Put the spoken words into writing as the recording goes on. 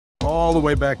all the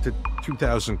way back to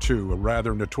 2002, a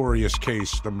rather notorious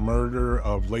case, the murder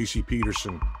of Laci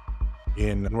Peterson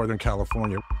in Northern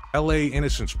California. LA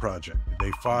Innocence Project,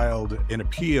 they filed an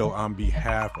appeal on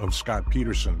behalf of Scott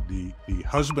Peterson, the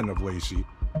husband of Laci,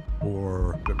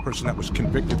 or the person that was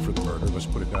convicted for the murder, let's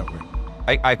put it that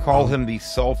way. I call him the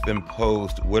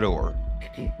self-imposed widower.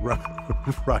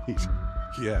 Right.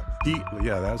 Yeah.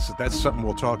 That's something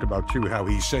we'll talk about too, how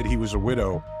he said he was a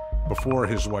widow before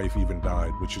his wife even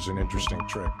died, which is an interesting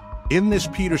trick. In this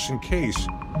Peterson case,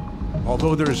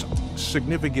 although there's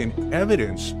significant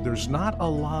evidence, there's not a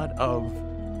lot of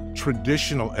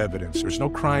traditional evidence. There's no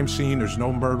crime scene, there's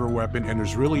no murder weapon, and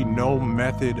there's really no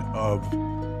method of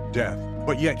death.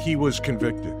 But yet he was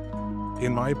convicted.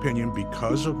 In my opinion,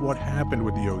 because of what happened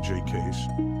with the OJ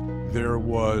case, there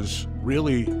was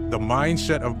really the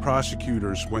mindset of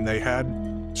prosecutors when they had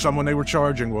someone they were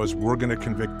charging was, we're going to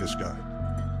convict this guy.